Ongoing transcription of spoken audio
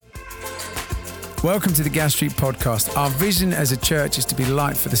Welcome to the Gas Street Podcast. Our vision as a church is to be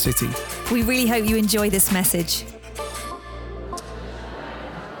light for the city. We really hope you enjoy this message.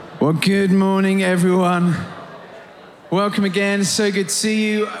 Well, good morning, everyone. Welcome again. So good to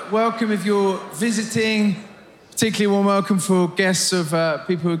see you. Welcome if you're visiting. Particularly warm welcome for guests of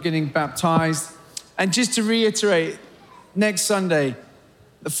people who are getting baptized. And just to reiterate, next Sunday,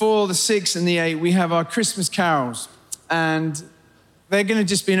 the 4th, the 6th, and the 8th, we have our Christmas carols. And they're going to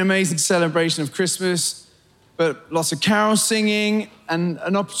just be an amazing celebration of Christmas, but lots of carol singing and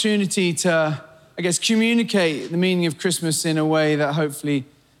an opportunity to, communicate the meaning of Christmas in a way that hopefully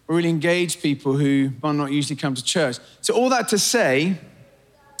will really engage people who might not usually come to church. So all that to say,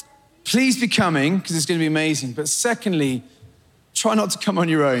 please be coming, because it's going to be amazing. But secondly, try not to come on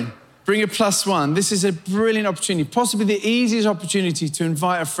your own. Bring a +1. This is a brilliant opportunity, possibly the easiest opportunity to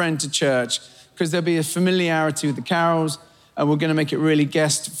invite a friend to church, because there'll be a familiarity with the carols, and we're going to make it really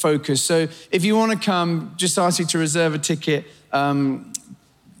guest-focused. So if you want to come, just ask you to reserve a ticket.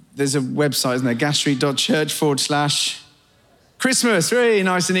 There's a website, isn't there? gasstreet.church/Christmas. Really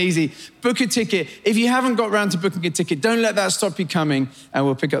nice and easy. Book a ticket. If you haven't got around to booking a ticket, don't let that stop you coming, and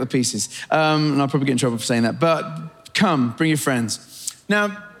we'll pick up the pieces. And I'll probably get in trouble for saying that. But come, bring your friends.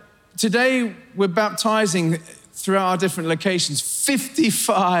 Now, today we're baptizing throughout our different locations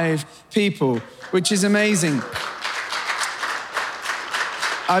 55 people, which is amazing.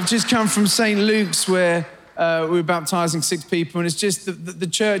 I've just come from St. Luke's where we were baptizing 6 people, and it's just the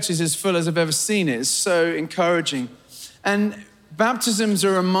church is as full as I've ever seen it. It's so encouraging. And baptism's a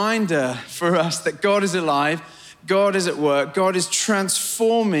reminder for us that God is alive, God is at work, God is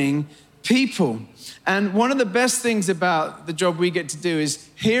transforming people. And one of the best things about the job we get to do is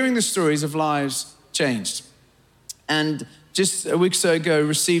hearing the stories of lives changed. And just a week or so ago,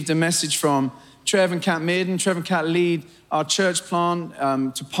 received a message from Trev and Kat Mearden. Trev and Kat lead our church plant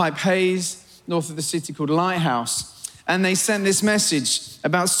to Pipe Hayes, north of the city, called Lighthouse. And they sent this message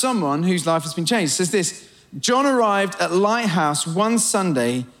about someone whose life has been changed. It says this: John arrived at Lighthouse one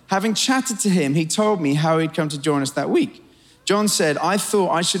Sunday. Having chatted to him, he told me how he'd come to join us that week. John said, I thought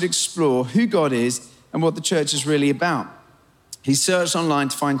I should explore who God is and what the church is really about. He searched online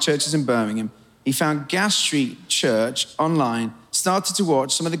to find churches in Birmingham. He found Gas Street Church online, started to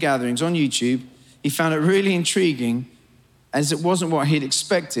watch some of the gatherings on YouTube. He found it really intriguing, as it wasn't what he'd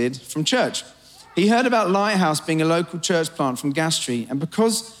expected from church. He heard about Lighthouse being a local church plant from Gas Street, and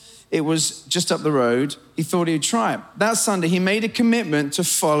because it was just up the road, he thought he would try it. That Sunday, he made a commitment to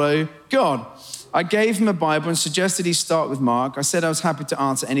follow God. I gave him a Bible and suggested he start with Mark. I said I was happy to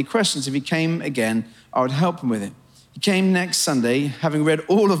answer any questions. If he came again, I would help him with it. He came next Sunday, having read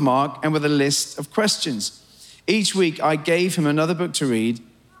all of Mark and with a list of questions. Each week, I gave him another book to read,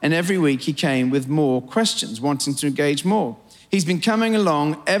 and every week he came with more questions, wanting to engage more. He's been coming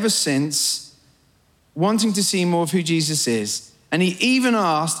along ever since, wanting to see more of who Jesus is. And he even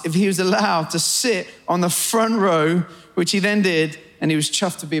asked if he was allowed to sit on the front row, which he then did, and he was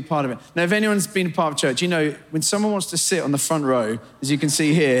chuffed to be a part of it. Now, if anyone's been a part of church, you know, when someone wants to sit on the front row, as you can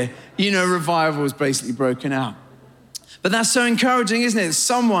see here, you know revival is basically broken out. But that's so encouraging, isn't it?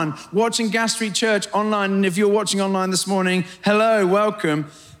 Someone watching Gas Street Church online, and if you're watching online this morning, hello, welcome,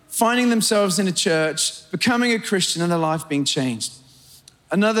 finding themselves in a church, becoming a Christian, and their life being changed.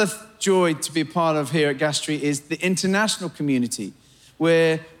 Another joy to be a part of here at Gas Street is the international community,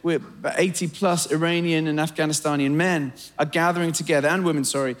 where we're 80 plus Iranian and Afghanistani men are gathering together, and women,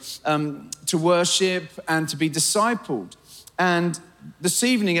 to worship and to be discipled. And this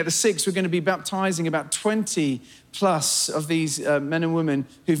evening at the 6th, we're going to be baptizing about 20 plus of these men and women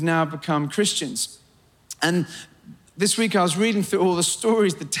who've now become Christians. And this week I was reading through all the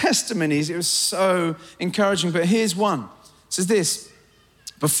stories, the testimonies. It was so encouraging. But here's one. It says this: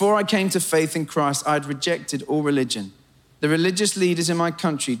 before I came to faith in Christ, I'd rejected all religion. The religious leaders in my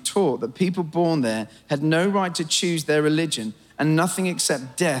country taught that people born there had no right to choose their religion, and nothing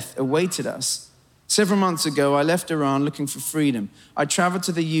except death awaited us. Several months ago, I left Iran looking for freedom. I traveled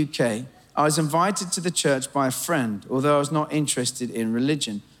to the UK. I was invited to the church by a friend. Although I was not interested in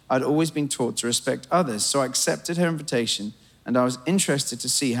religion, I'd always been taught to respect others, so I accepted her invitation, and I was interested to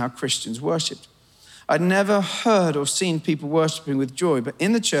see how Christians worshipped. I'd never heard or seen people worshiping with joy, but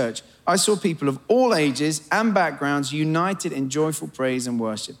in the church, I saw people of all ages and backgrounds united in joyful praise and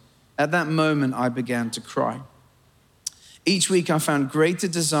worship. At that moment, I began to cry. Each week, I found greater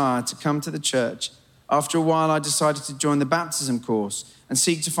desire to come to the church. After a while, I decided to join the baptism course and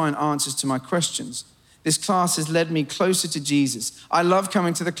seek to find answers to my questions. This class has led me closer to Jesus. I love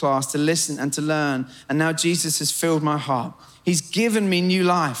coming to the class to listen and to learn, and now Jesus has filled my heart. He's given me new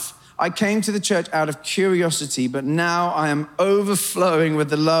life. I came to the church out of curiosity, but now I am overflowing with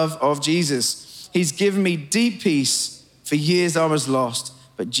the love of Jesus. He's given me deep peace. For years I was lost,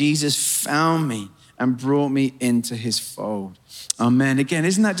 but Jesus found me and brought me into his fold. Amen. Again,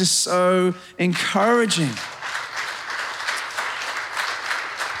 isn't that just so encouraging?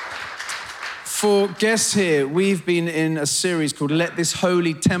 For guests here, we've been in a series called Let This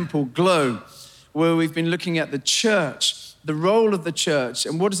Holy Temple Glow, where we've been looking at the church, the role of the church,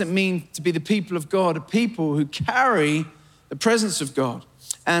 and what does it mean to be the people of God, a people who carry the presence of God.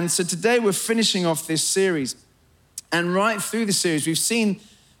 And so today we're finishing off this series. And right through the series, we've seen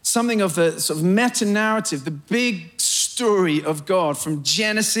something of the sort of meta-narrative, the big story of God from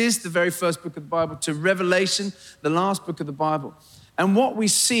Genesis, the very first book of the Bible, to Revelation, the last book of the Bible. And what we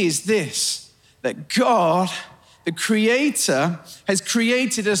see is this, that God, the Creator, has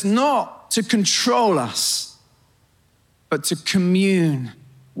created us not to control us, but to commune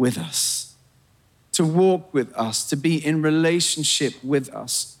with us, to walk with us, to be in relationship with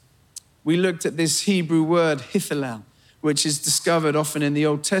us. We looked at this Hebrew word, hithalel, which is discovered often in the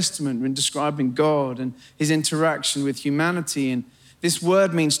Old Testament when describing God and his interaction with humanity. And this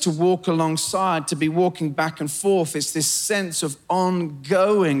word means to walk alongside, to be walking back and forth. It's this sense of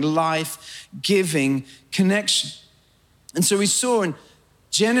ongoing, life-giving connection. And so we saw in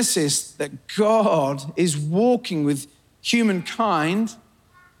Genesis that God is walking with humankind,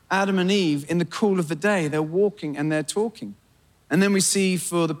 Adam and Eve, in the cool of the day. They're walking and they're talking. And then we see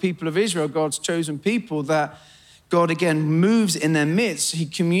for the people of Israel, God's chosen people, that God again moves in their midst. He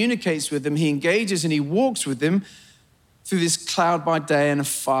communicates with them, he engages and he walks with them through this cloud by day and a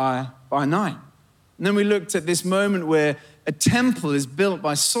fire by night. And then we looked at this moment where a temple is built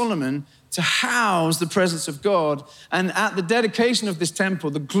by Solomon to house the presence of God. And at the dedication of this temple,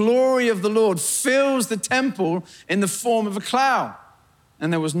 the glory of the Lord fills the temple in the form of a cloud.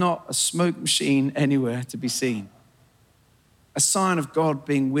 And there was not a smoke machine anywhere to be seen. A sign of God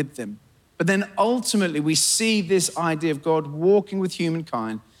being with them. But then ultimately we see this idea of God walking with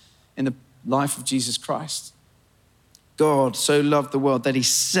humankind in the life of Jesus Christ. God so loved the world that he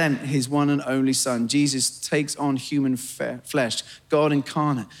sent his one and only son. Jesus takes on human flesh, God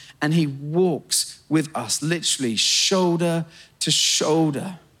incarnate, and he walks with us, literally shoulder to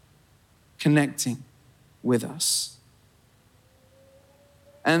shoulder, connecting with us.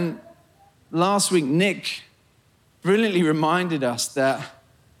 And last week, Nick brilliantly reminded us that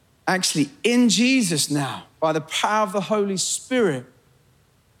actually in Jesus now, by the power of the Holy Spirit,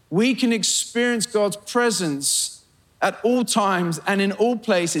 we can experience God's presence at all times and in all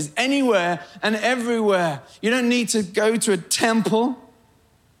places, anywhere and everywhere. You don't need to go to a temple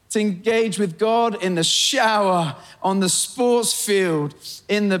to engage with God in the shower, on the sports field,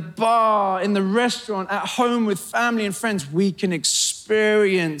 in the bar, in the restaurant, at home with family and friends. We can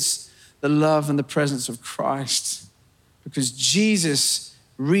experience the love and the presence of Christ because Jesus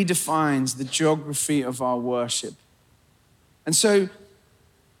redefines the geography of our worship. And so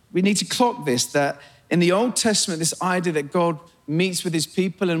we need to clock this, that in the Old Testament, this idea that God meets with his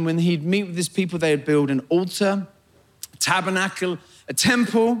people, and when he'd meet with his people, they would build an altar, a tabernacle, a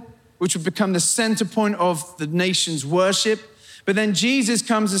temple, which would become the center point of the nation's worship. But then Jesus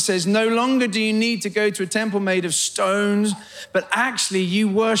comes and says, no longer do you need to go to a temple made of stones, but actually you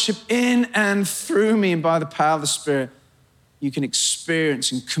worship in and through me, and by the power of the Spirit, you can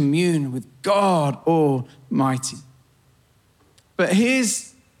experience and commune with God Almighty. But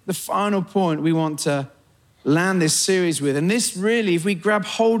here's the final point we want to land this series with. And this really, if we grab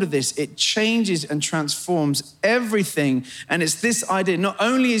hold of this, it changes and transforms everything. And it's this idea, not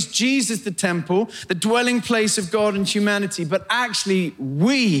only is Jesus the temple, the dwelling place of God and humanity, but actually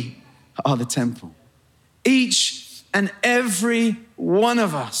we are the temple. Each and every one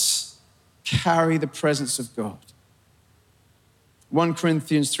of us carry the presence of God. 1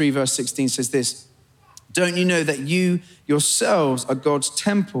 Corinthians 3 verse 16 says this, don't you know that you yourselves are God's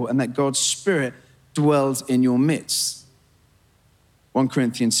temple and that God's Spirit dwells in your midst? 1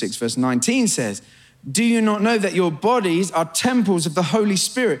 Corinthians 6 verse 19 says, do you not know that your bodies are temples of the Holy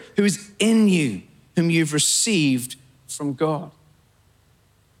Spirit who is in you, whom you've received from God?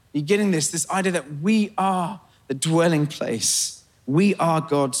 You're getting this idea that we are the dwelling place. We are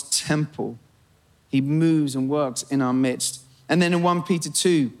God's temple. He moves and works in our midst. And then in 1 Peter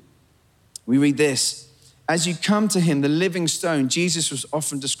 2, we read this, as you come to him, the living stone, Jesus was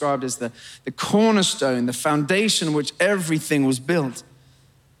often described as the cornerstone, the foundation on which everything was built.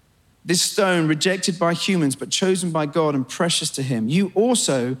 This stone, rejected by humans, but chosen by God and precious to him. You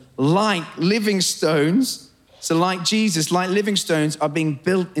also, like living stones, so like Jesus, like living stones, are being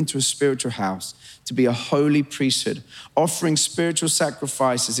built into a spiritual house to be a holy priesthood, offering spiritual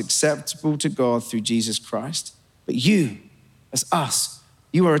sacrifices acceptable to God through Jesus Christ. But you, as us,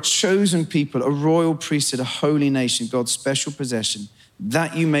 You are a chosen people, a royal priesthood, a holy nation, God's special possession,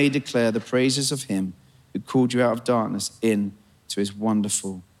 that you may declare the praises of him who called you out of darkness into his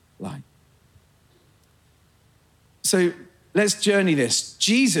wonderful light. So let's journey this.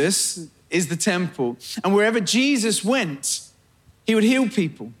 Jesus is the temple, and wherever Jesus went, he would heal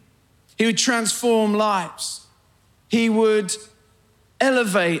people. He would transform lives. He would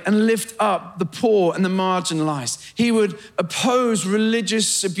elevate and lift up the poor and the marginalized. He would oppose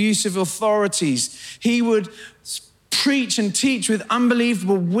religious abusive authorities. He would preach and teach with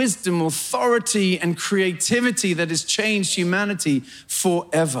unbelievable wisdom, authority, and creativity that has changed humanity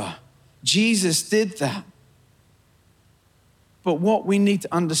forever. Jesus did that. But what we need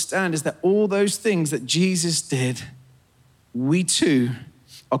to understand is that all those things that Jesus did, we too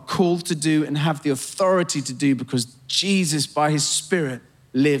are called to do and have the authority to do because Jesus, by his Spirit,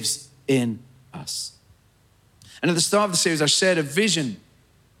 lives in us. And at the start of the series, I shared a vision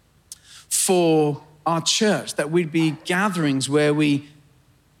for our church, that we'd be gatherings where we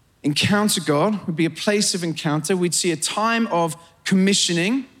encounter God, would be a place of encounter. We'd see a time of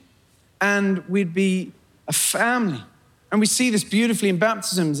commissioning, and we'd be a family. And we see this beautifully in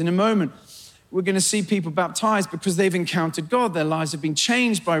baptisms in a moment. We're going to see people baptized because they've encountered God. Their lives have been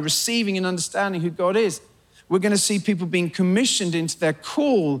changed by receiving and understanding who God is. We're going to see people being commissioned into their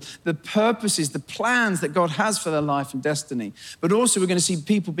call, the purposes, the plans that God has for their life and destiny. But also we're going to see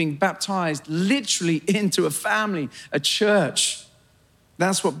people being baptized literally into a family, a church.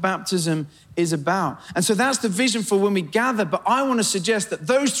 That's what baptism is about. And so that's the vision for when we gather. But I want to suggest that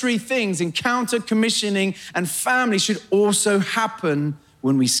those three things, encounter, commissioning, and family, should also happen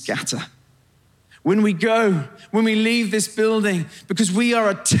when we scatter. When we go, when we leave this building, because we are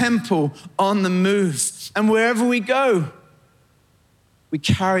a temple on the move. And wherever we go, we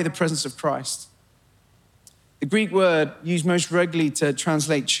carry the presence of Christ. The Greek word used most regularly to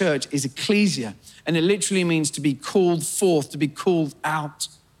translate church is ecclesia, and it literally means to be called forth, to be called out.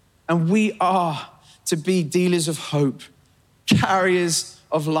 And we are to be dealers of hope, carriers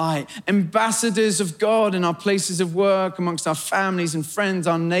of light, ambassadors of God in our places of work, amongst our families and friends,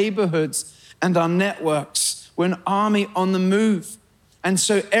 our neighborhoods, and our networks. We're an army on the move. And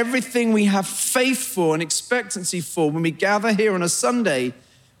so everything we have faith for and expectancy for, when we gather here on a Sunday,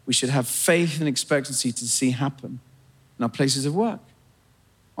 we should have faith and expectancy to see happen in our places of work,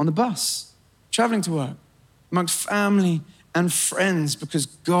 on the bus, traveling to work, amongst family and friends, because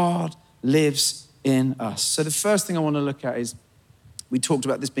God lives in us. So the first thing I want to look at is, we talked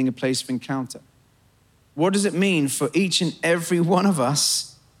about this being a place of encounter. What does it mean for each and every one of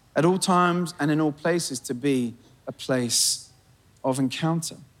us at all times and in all places to be a place of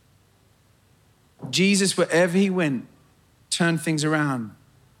encounter? Jesus, wherever he went, turned things around.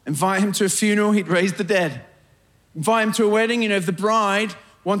 Invite him to a funeral, he'd raise the dead. Invite him to a wedding, if the bride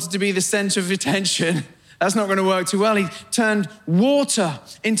wanted to be the center of attention, that's not going to work too well. He turned water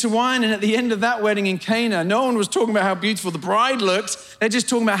into wine, and at the end of that wedding in Cana, no one was talking about how beautiful the bride looked. They're just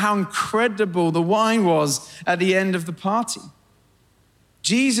talking about how incredible the wine was at the end of the party.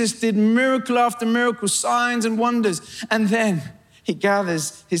 Jesus did miracle after miracle, signs and wonders. And then he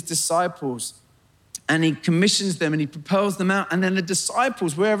gathers his disciples and he commissions them and he propels them out. And then the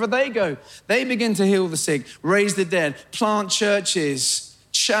disciples, wherever they go, they begin to heal the sick, raise the dead, plant churches,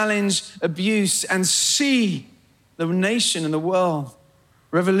 challenge abuse, and see the nation and the world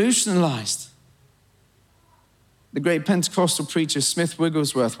revolutionized. The great Pentecostal preacher Smith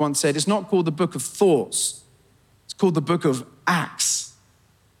Wigglesworth once said, it's not called the book of thoughts, it's called the book of Acts.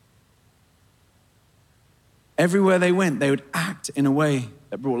 Everywhere they went, they would act in a way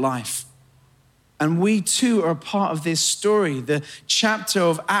that brought life. And we too are a part of this story. The chapter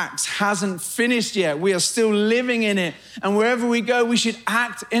of Acts hasn't finished yet. We are still living in it. And wherever we go, we should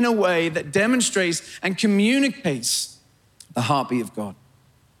act in a way that demonstrates and communicates the heartbeat of God.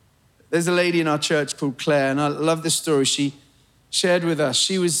 There's a lady in our church called Claire, and I love this story. She shared with us.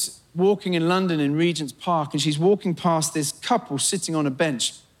 She was walking in London in Regent's Park, and she's walking past this couple sitting on a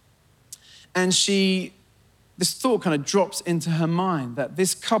bench. And this thought kind of drops into her mind that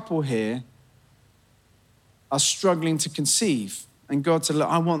this couple here are struggling to conceive. And God said, look,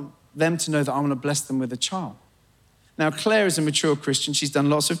 I want them to know that I want to bless them with a child. Now, Claire is a mature Christian. She's done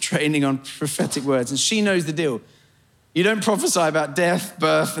lots of training on prophetic words, and she knows the deal. You don't prophesy about death,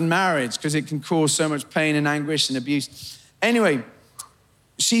 birth, and marriage because it can cause so much pain and anguish and abuse. Anyway,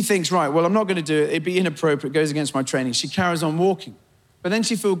 she thinks, right, well, I'm not going to do it. It'd be inappropriate. It goes against my training. She carries on walking. But then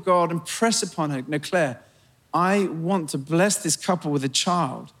she feels God impress upon her, no, Claire, I want to bless this couple with a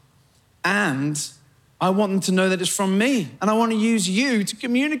child, and I want them to know that it's from me, and I want to use you to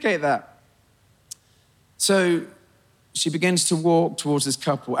communicate that. So she begins to walk towards this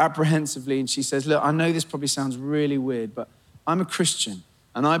couple apprehensively, and she says, look, I know this probably sounds really weird, but I'm a Christian,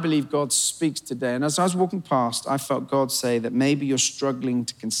 and I believe God speaks today. And as I was walking past, I felt God say that maybe you're struggling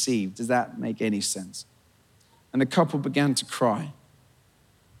to conceive. Does that make any sense? And the couple began to cry.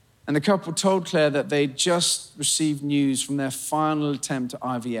 And the couple told Claire that they'd just received news from their final attempt at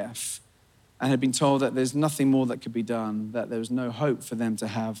IVF and had been told that there's nothing more that could be done, that there was no hope for them to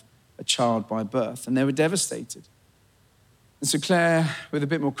have a child by birth. And they were devastated. And so Claire, with a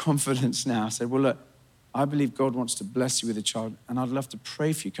bit more confidence now, said, well, look, I believe God wants to bless you with a child, and I'd love to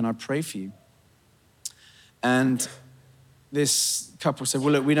pray for you. Can I pray for you? And this couple said,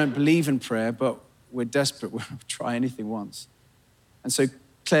 well, look, we don't believe in prayer, but we're desperate. We'll try anything once. And so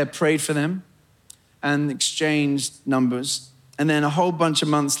Claire prayed for them and exchanged numbers. And then a whole bunch of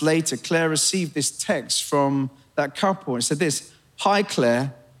months later, Claire received this text from that couple. It said this, hi,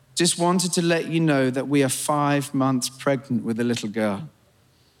 Claire, just wanted to let you know that we are 5 months pregnant with a little girl.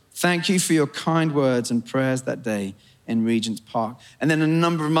 Thank you for your kind words and prayers that day in Regent's Park. And then a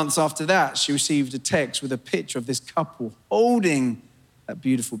number of months after that, she received a text with a picture of this couple holding that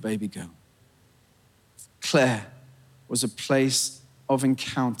beautiful baby girl. Claire was a place of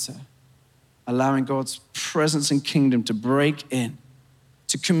encounter, allowing God's presence and kingdom to break in,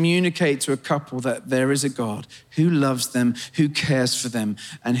 to communicate to a couple that there is a God who loves them, who cares for them,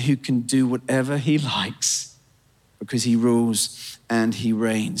 and who can do whatever he likes because he rules and he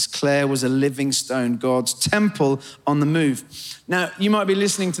reigns. Claire was a living stone, God's temple on the move. Now, you might be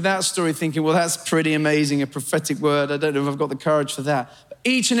listening to that story thinking, well, that's pretty amazing, a prophetic word. I don't know if I've got the courage for that. But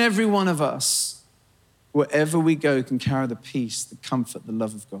each and every one of us, wherever we go, can carry the peace, the comfort, the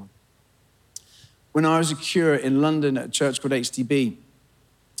love of God. When I was a curate in London at a church called HTB,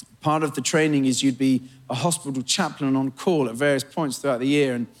 part of the training is you'd be a hospital chaplain on call at various points throughout the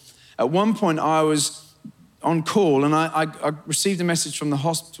year. And at one point I was on call and I received a message from the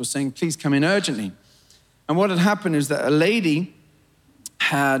hospital saying, please come in urgently. And what had happened is that a lady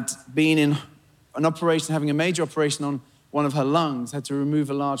had been in an operation, having a major operation on one of her lungs, had to remove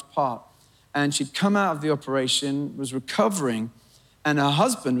a large part. And she'd come out of the operation, was recovering, and her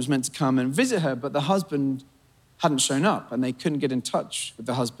husband was meant to come and visit her, but the husband hadn't shown up and they couldn't get in touch with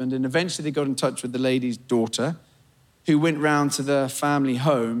the husband. And eventually they got in touch with the lady's daughter, who went round to the family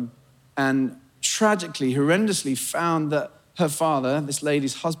home and tragically, horrendously found that her father, this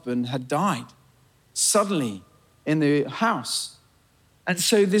lady's husband, had died suddenly in the house. And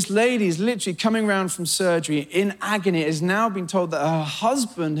so this lady is literally coming round from surgery in agony, has now been told that her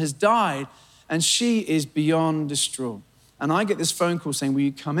husband has died and she is beyond distraught. And I get this phone call saying, will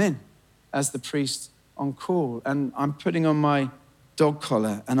you come in as the priest on call? And I'm putting on my dog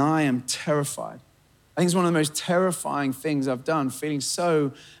collar and I am terrified. I think it's one of the most terrifying things I've done, feeling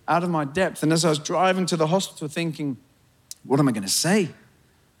so out of my depth. And as I was driving to the hospital thinking, what am I going to say?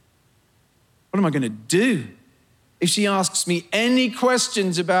 What am I going to do? If she asks me any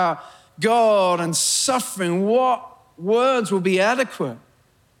questions about God and suffering, what words will be adequate?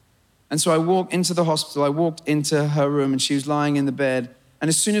 And so I walked into the hospital, I walked into her room and she was lying in the bed. And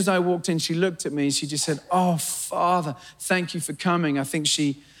as soon as I walked in, she looked at me, she just said, oh, Father, thank you for coming. I think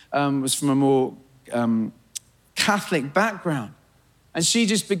she was from a more Catholic background. And she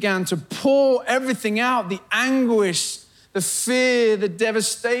just began to pour everything out, the anguish, the fear, the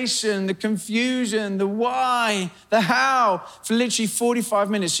devastation, the confusion, the why, the how. For literally 45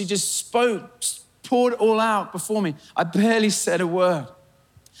 minutes, she just spoke, poured it all out before me. I barely said a word.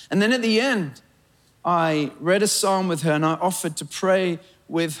 And then at the end, I read a psalm with her and I offered to pray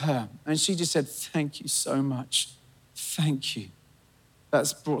with her. And she just said, thank you so much. Thank you.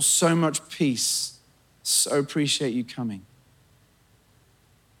 That's brought so much peace. So appreciate you coming.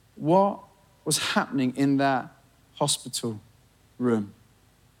 What was happening in that hospital room?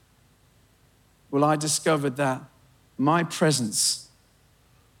 Well, I discovered that my presence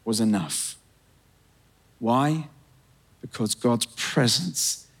was enough. Why? Because God's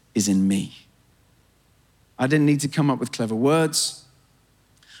presence is in me. I didn't need to come up with clever words.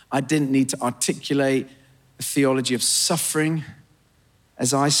 I didn't need to articulate a theology of suffering.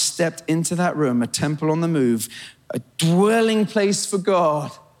 As I stepped into that room, a temple on the move, a dwelling place for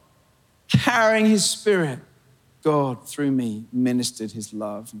God, carrying his spirit, God, through me, ministered his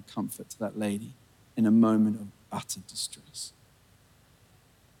love and comfort to that lady in a moment of utter distress.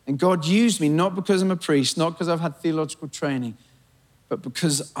 And God used me not because I'm a priest, not because I've had theological training, but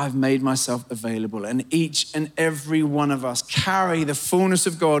because I've made myself available. And each and every one of us carry the fullness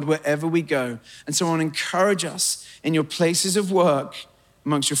of God wherever we go. And so I want to encourage us in your places of work,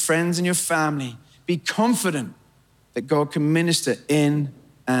 amongst your friends and your family, be confident that God can minister in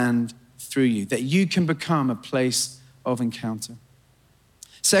and through you, that you can become a place of encounter.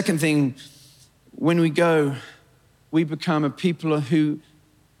 Second thing, when we go, we become a people who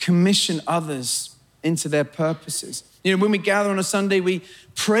commission others into their purposes. You know, when we gather on a Sunday, we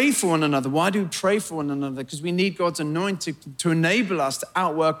pray for one another. Why do we pray for one another? Because we need God's anointing to enable us to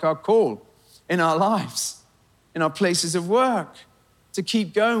outwork our call in our lives, in our places of work, to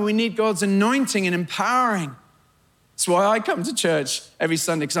keep going. We need God's anointing and empowering. That's why I come to church every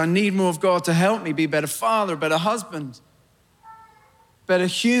Sunday, because I need more of God to help me be a better father, a better husband, better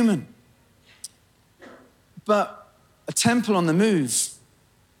human. But a temple on the move,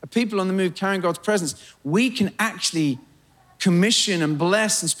 a people on the move carrying God's presence, we can actually commission and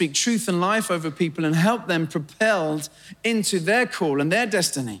bless and speak truth and life over people and help them propelled into their call and their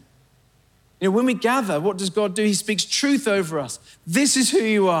destiny. You know, when we gather, what does God do? He speaks truth over us. This is who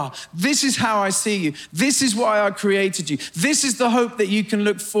you are. This is how I see you. This is why I created you. This is the hope that you can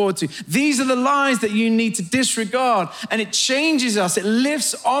look forward to. These are the lies that you need to disregard. And it changes us. It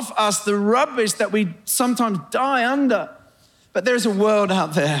lifts off us the rubbish that we sometimes die under. But there's a world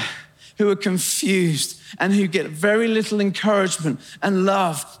out there who are confused and who get very little encouragement and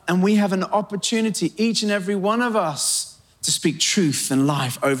love. And we have an opportunity, each and every one of us, to speak truth and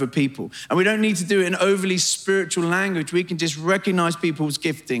life over people. And we don't need to do it in overly spiritual language. We can just recognize people's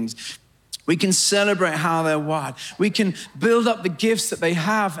giftings. We can celebrate how they're wired. We can build up the gifts that they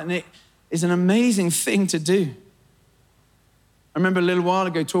have, and it is an amazing thing to do. I remember a little while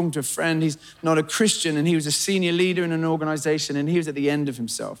ago talking to a friend. He's not a Christian, and he was a senior leader in an organization, and he was at the end of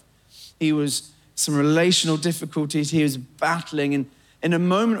himself. He was some relational difficulties he was battling, and in a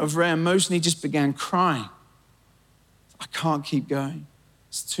moment of rare emotion, he just began crying. I can't keep going.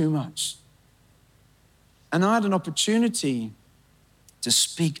 It's too much. And I had an opportunity to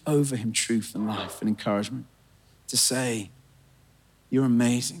speak over him truth and life and encouragement, to say, you're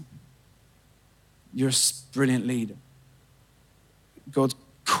amazing. You're a brilliant leader. God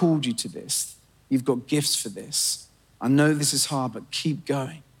called you to this. You've got gifts for this. I know this is hard, but keep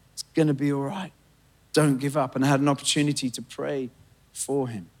going. It's gonna be all right. Don't give up. And I had an opportunity to pray for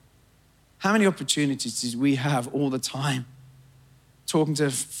him. How many opportunities do we have all the time? Talking to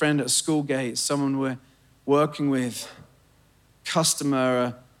a friend at a school gate, someone we're working with, customer,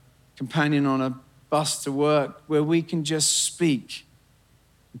 a companion on a bus to work, where we can just speak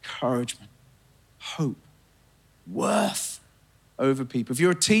encouragement, hope, worth over people. If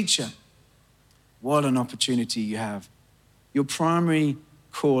you're a teacher, what an opportunity you have. Your primary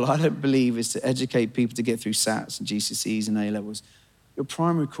call, I don't believe, is to educate people to get through SATs and GCSEs and A-levels. Your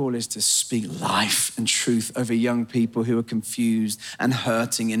primary call is to speak life and truth over young people who are confused and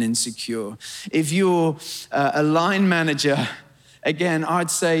hurting and insecure. If you're a line manager, again,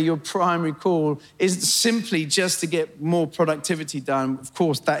 I'd say your primary call isn't simply just to get more productivity done. Of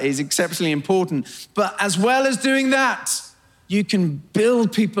course, that is exceptionally important. But as well as doing that, you can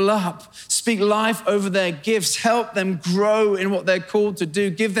build people up, speak life over their gifts, help them grow in what they're called to do,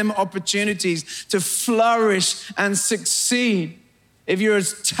 give them opportunities to flourish and succeed. If you're a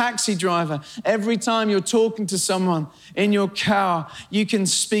taxi driver, every time you're talking to someone in your car, you can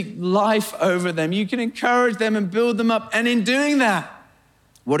speak life over them. You can encourage them and build them up. And in doing that,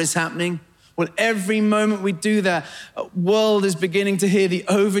 what is happening? Well, every moment we do that, the world is beginning to hear the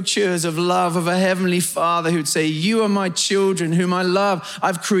overtures of love of a heavenly Father who'd say, you are my children whom I love.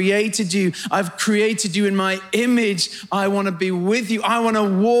 I've created you. I've created you in my image. I want to be with you. I want to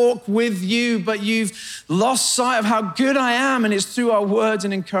walk with you, but you've lost sight of how good I am. And it's through our words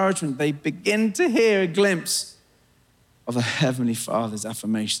and encouragement, they begin to hear a glimpse of the heavenly Father's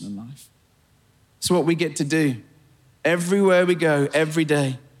affirmation in life. It's what we get to do everywhere we go, every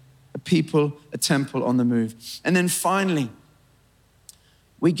day. A people, a temple on the move. And then finally,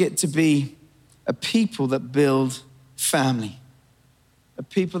 we get to be a people that build family. A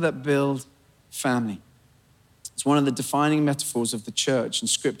people that build family. It's one of the defining metaphors of the church in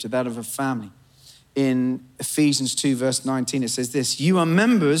Scripture, that of a family. In Ephesians 2, verse 19, it says this, you are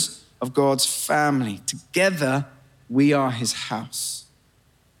members of God's family. Together, we are his house.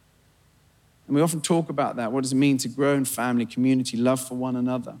 And we often talk about that. What does it mean to grow in family, community, love for one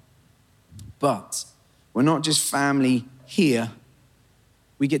another? But we're not just family here.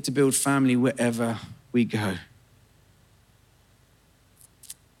 We get to build family wherever we go.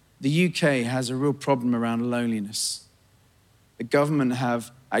 The UK has a real problem around loneliness. The government have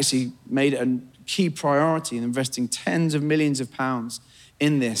actually made it a key priority in investing tens of millions of pounds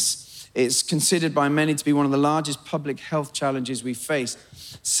in this. It's considered by many to be one of the largest public health challenges we face.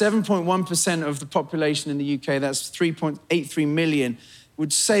 7.1% of the population in the UK, that's 3.83 million,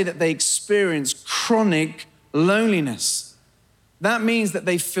 would say that they experience chronic loneliness. That means that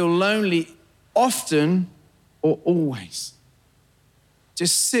they feel lonely often or always?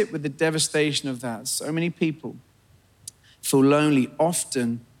 Just sit with the devastation of that. So many people feel lonely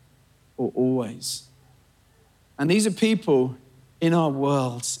often or always. And these are people in our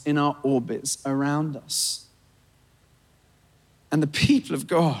worlds, in our orbits around us. And the people of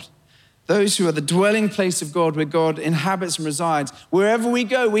God, those who are the dwelling place of God, where God inhabits and resides, wherever we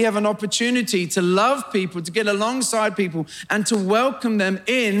go, we have an opportunity to love people, to get alongside people, and to welcome them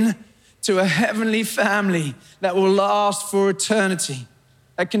in to a heavenly family that will last for eternity,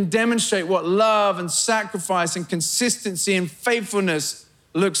 that can demonstrate what love and sacrifice and consistency and faithfulness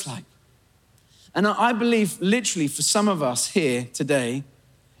looks like. And I believe literally for some of us here today,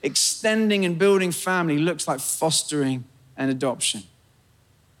 extending and building family looks like fostering and adoption.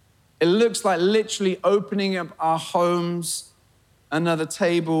 It looks like literally opening up our homes, another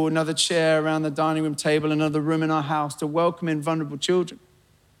table, another chair around the dining room table, another room in our house to welcome in vulnerable children.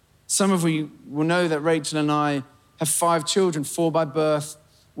 Some of you will know that Rachel and I have 5 children, 4 by birth,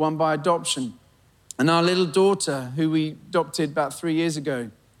 1 by adoption. And our little daughter, who we adopted about 3 years ago,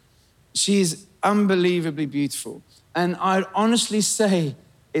 she is unbelievably beautiful. And I'd honestly say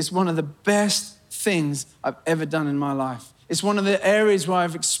it's one of the best things I've ever done in my life. It's one of the areas where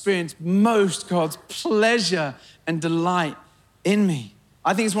I've experienced most God's pleasure and delight in me.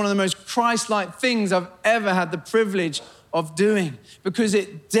 I think it's one of the most Christ-like things I've ever had the privilege of doing, because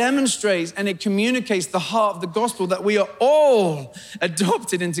it demonstrates and it communicates the heart of the gospel that we are all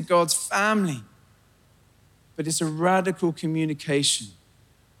adopted into God's family. But it's a radical communication.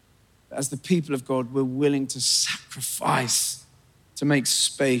 As the people of God, we're willing to sacrifice to make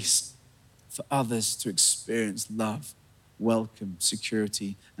space for others to experience love, welcome,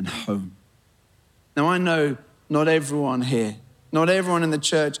 security, and home. Now, I know not everyone here, not everyone in the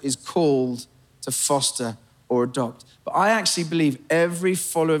church is called to foster or adopt. But I actually believe every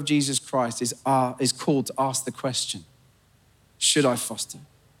follower of Jesus Christ is called to ask the question, should I foster?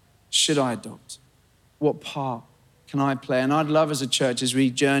 Should I adopt? What part can I play? And I'd love as a church, as we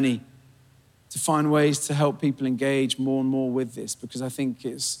journey, to find ways to help people engage more and more with this, because I think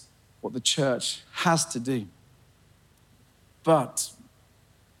it's what the church has to do. But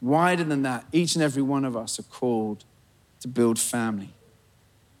wider than that, each and every one of us are called to build family,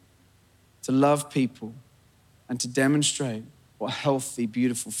 to love people, and to demonstrate what healthy,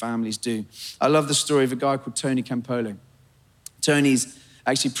 beautiful families do. I love the story of a guy called Tony Campolo. Tony's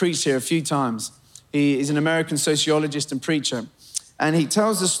actually preached here a few times. He is an American sociologist and preacher. And he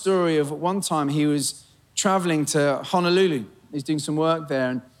tells the story of one time he was traveling to Honolulu. He's doing some work there.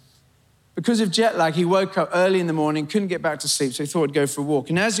 And because of jet lag, he woke up early in the morning, couldn't get back to sleep, so he thought he'd go for a walk.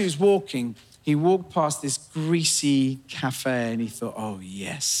 And as he was walking, he walked past this greasy cafe and he thought, oh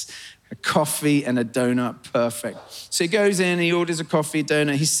yes, a coffee and a donut, perfect. So he goes in, he orders a coffee, a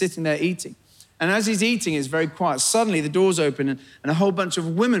donut, he's sitting there eating. And as he's eating, it's very quiet. Suddenly the doors open and a whole bunch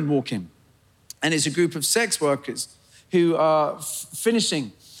of women walk in. And it's a group of sex workers who are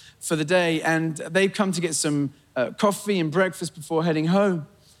finishing for the day, and they've come to get some coffee and breakfast before heading home.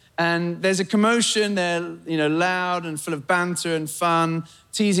 And there's a commotion, they're loud and full of banter and fun,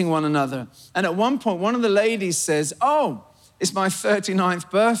 teasing one another. And at one point, one of the ladies says, oh, it's my 39th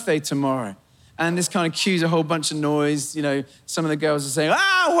birthday tomorrow. And this kind of cues a whole bunch of noise. Some of the girls are saying,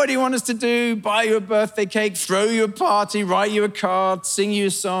 what do you want us to do? Buy you a birthday cake, throw you a party, write you a card, sing you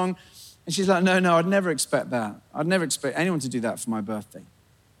a song. And she's like, no, I'd never expect that. I'd never expect anyone to do that for my birthday.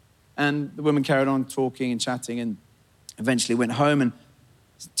 And the women carried on talking and chatting and eventually went home. And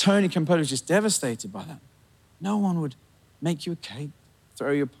Tony Campolo was just devastated by that. No one would make you a cake,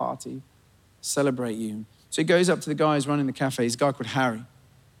 throw you a party, celebrate you. So he goes up to the guy who's running the cafe, he's a guy called Harry,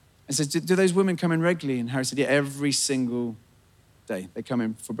 and says, do those women come in regularly? And Harry said, yeah, every single day they come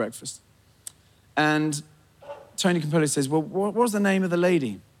in for breakfast. And Tony Campolo says, well, what was the name of the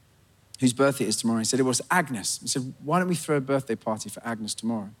lady whose birthday it is tomorrow? He said, it was Agnes. He said, why don't we throw a birthday party for Agnes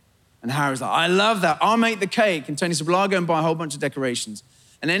tomorrow? And Harry's like, I love that. I'll make the cake. And Tony said, well, I'll go and buy a whole bunch of decorations.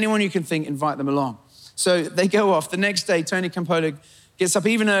 And anyone you can think, invite them along. So they go off. The next day, Tony Campolo gets up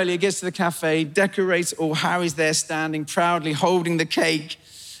even earlier, gets to the cafe, decorates all. Harry's there standing proudly, holding the cake.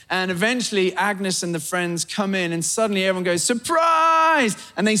 And eventually, Agnes and the friends come in, and suddenly everyone goes, surprise!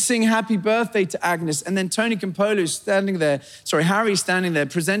 And they sing happy birthday to Agnes. And then Tony Campolo's Harry's standing there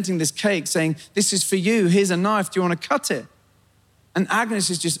presenting this cake, saying, this is for you. Here's a knife. Do you want to cut it? And Agnes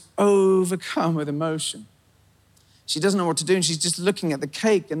is just overcome with emotion. She doesn't know what to do, and she's just looking at the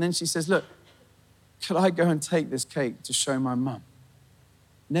cake. And then she says, look, could I go and take this cake to show my mum?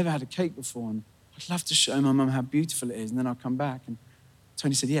 Never had a cake before, and I'd love to show my mum how beautiful it is, and then I'll come back. And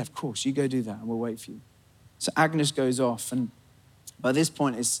Tony said, yeah, of course, you go do that, and we'll wait for you. So Agnes goes off, and by this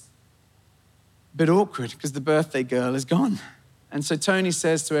point, it's a bit awkward because the birthday girl is gone. And so Tony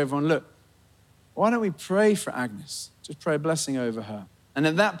says to everyone, look, why don't we pray for Agnes? Just pray a blessing over her. And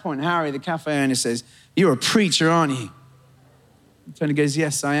at that point, Harry, the cafe owner, says, you're a preacher, aren't you? And Tony goes,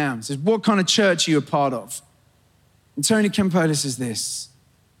 yes, I am. He says, what kind of church are you a part of? And Tony Campola says this.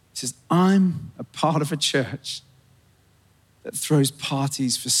 He says, I'm a part of a church that throws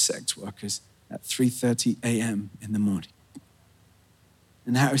parties for sex workers at 3:30 a.m. in the morning.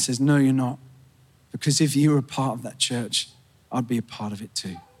 And Harry says, no, you're not. Because if you were a part of that church, I'd be a part of it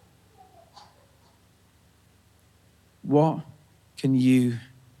too. What can you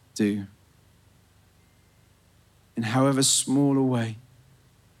do in however small a way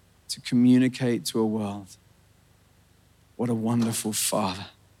to communicate to a world what a wonderful Father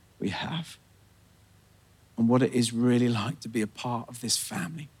we have and what it is really like to be a part of this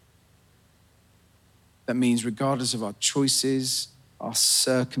family? That means regardless of our choices, our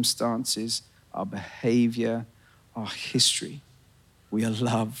circumstances, our behavior, our history, we are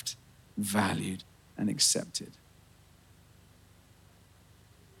loved, valued, and accepted.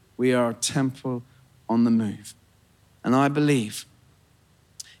 We are a temple on the move. And I believe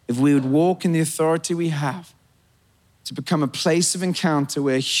if we would walk in the authority we have to become a place of encounter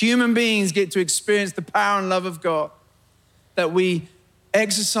where human beings get to experience the power and love of God, that we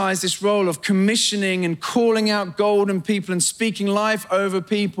exercise this role of commissioning and calling out golden people and speaking life over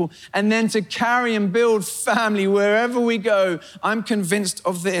people, and then to carry and build family wherever we go. I'm convinced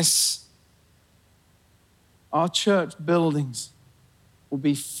of this. Our church buildings will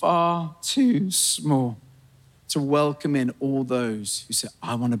be far too small to welcome in all those who say,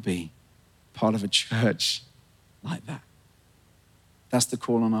 I want to be part of a church like that. That's the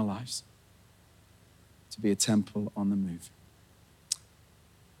call on our lives, to be a temple on the move.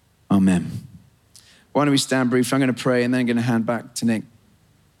 Amen. Why don't we stand briefly? I'm going to pray and then I'm going to hand back to Nick.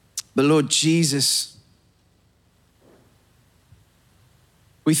 But Lord Jesus,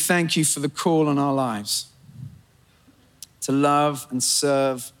 we thank you for the call on our lives to love and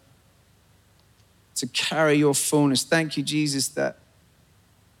serve, to carry your fullness. Thank you, Jesus, that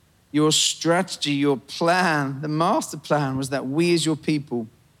your strategy, your plan, the master plan was that we as your people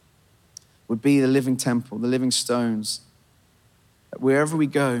would be the living temple, the living stones. That wherever we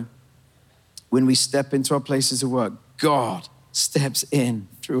go, when we step into our places of work, God steps in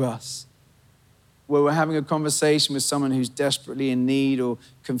through us. Where we're having a conversation with someone who's desperately in need or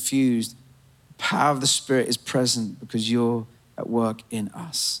confused, the power of the Spirit is present because you're at work in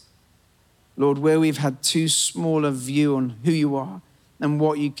us. Lord, where we've had too small a view on who you are and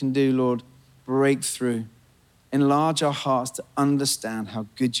what you can do, Lord, break through. Enlarge our hearts to understand how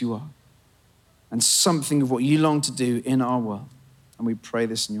good you are and something of what you long to do in our world. And we pray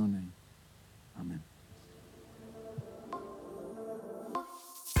this in your name. Amen.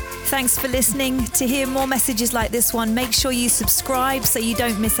 Thanks for listening. To hear more messages like this one, make sure you subscribe so you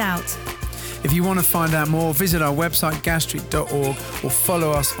don't miss out. If you want to find out more, visit our website, gasstreet.org, or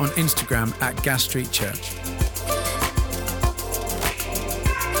follow us on Instagram @gasstreetchurch.